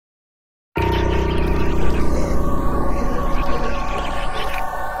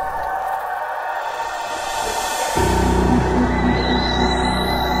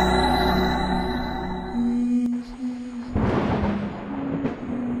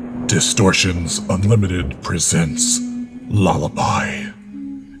Distortions Unlimited presents Lullaby.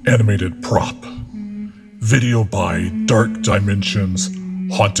 Animated prop. Video by Dark Dimensions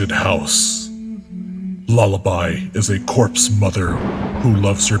Haunted House. Lullaby is a corpse mother who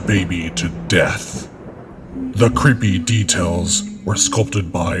loves her baby to death. The creepy details were sculpted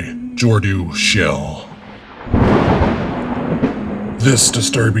by Jordu Schell. This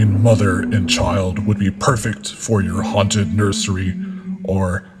disturbing mother and child would be perfect for your haunted nursery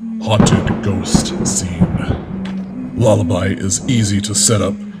or haunted ghost scene. Lullaby is easy to set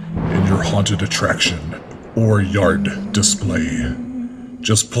up in your haunted attraction or yard display.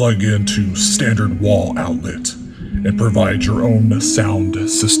 Just plug into standard wall outlet and provide your own sound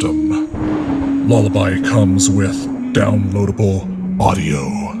system. Lullaby comes with downloadable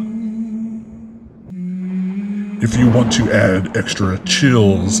audio. If you want to add extra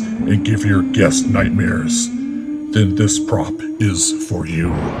chills and give your guests nightmares, then this prop is for you.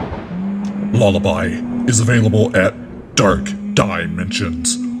 Lullaby is available at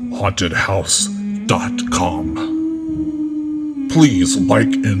darkdimensionshauntedhouse.com. Please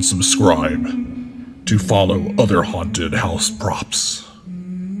like and subscribe to follow other haunted house props.